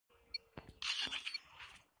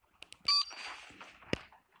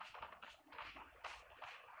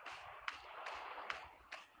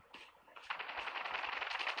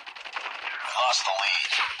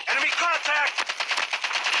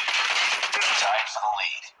the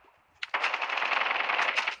lead.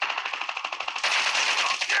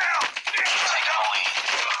 You've taken the lead.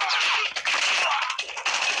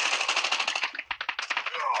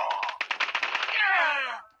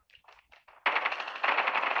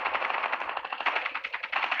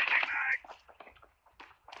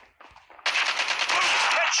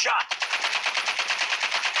 Headshot!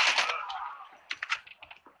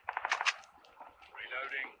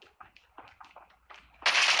 Reloading.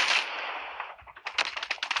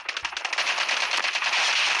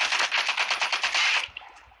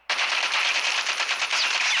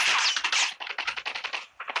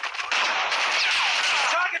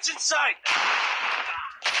 Target's in sight! I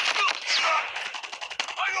got shot!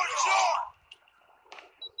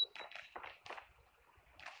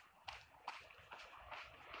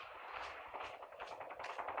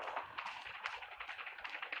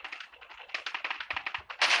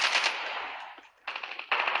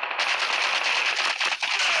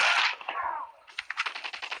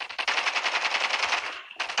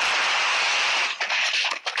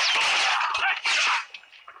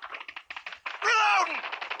 Reloading!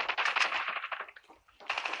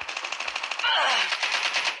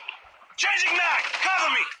 Changing mag! Cover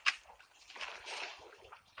me!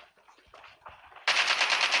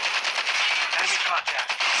 Enemy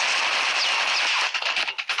contact.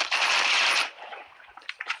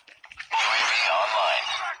 UAV online.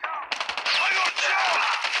 I got shot!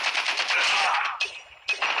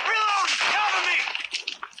 Reloading! Cover me!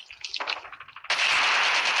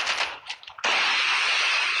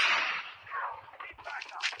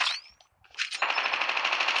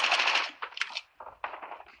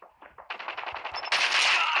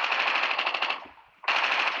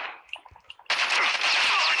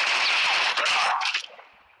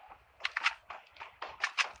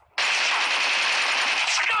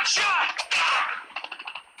 I got shot!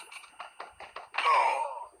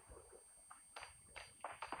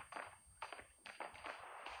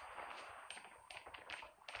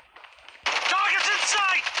 Target's in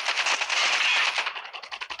sight!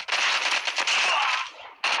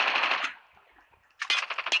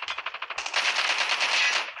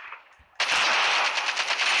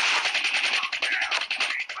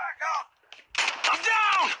 Back up! I'm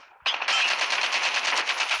down!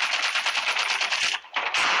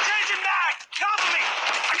 Changing mag! Cover me!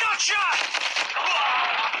 I got shot!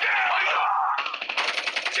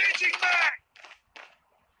 Changing back!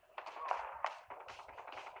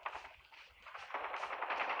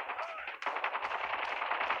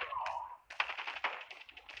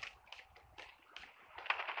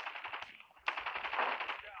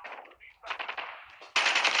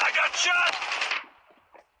 I got shot!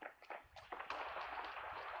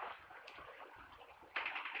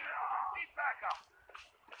 Need backup!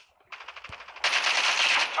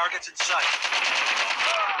 Target's in sight.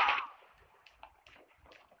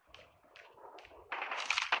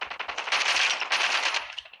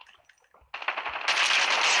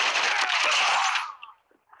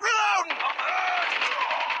 Reloading! I'm hurt!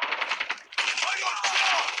 I got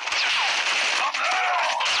shot! I'm hurt!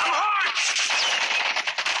 I'm hurt!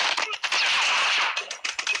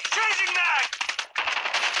 Changing mag!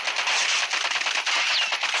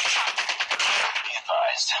 Be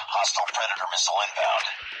advised, hostile Predator missile inbound.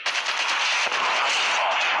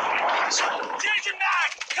 Changing mag!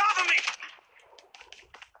 Cover me!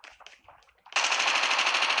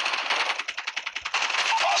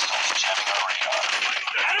 Hostiles jamming our radar.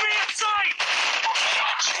 Enemy in sight!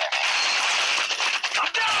 Remain jamming.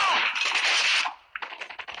 I'm down!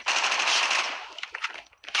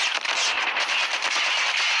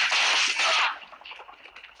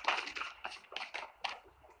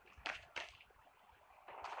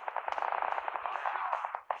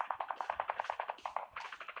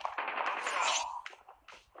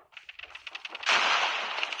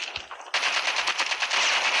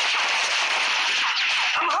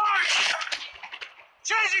 I'm hurt!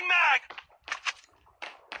 Changing mag!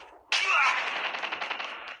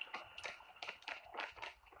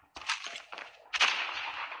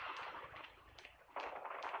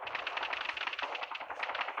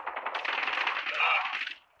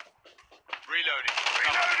 Reloading!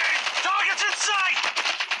 Reloading! Target's in sight!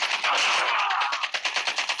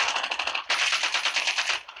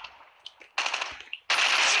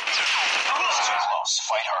 It's too close.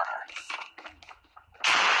 Fight harder.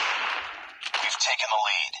 We've taken the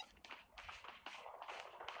lead.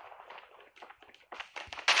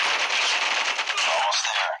 Almost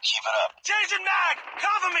there. Keep it up. Changing mag!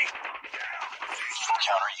 Cover me!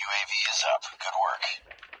 Counter UAV is up. Good work.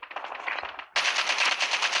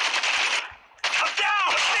 I'm down!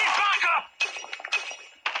 Need backup!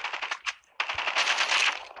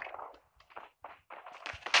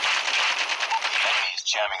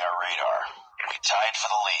 jamming our radar. We tied for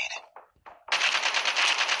the lead.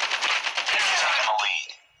 Enemy taking the lead.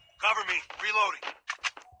 Cover me. Reloading.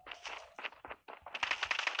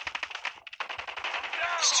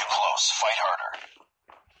 It's too close. Fight harder.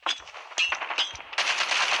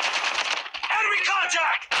 Enemy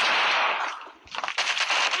contact!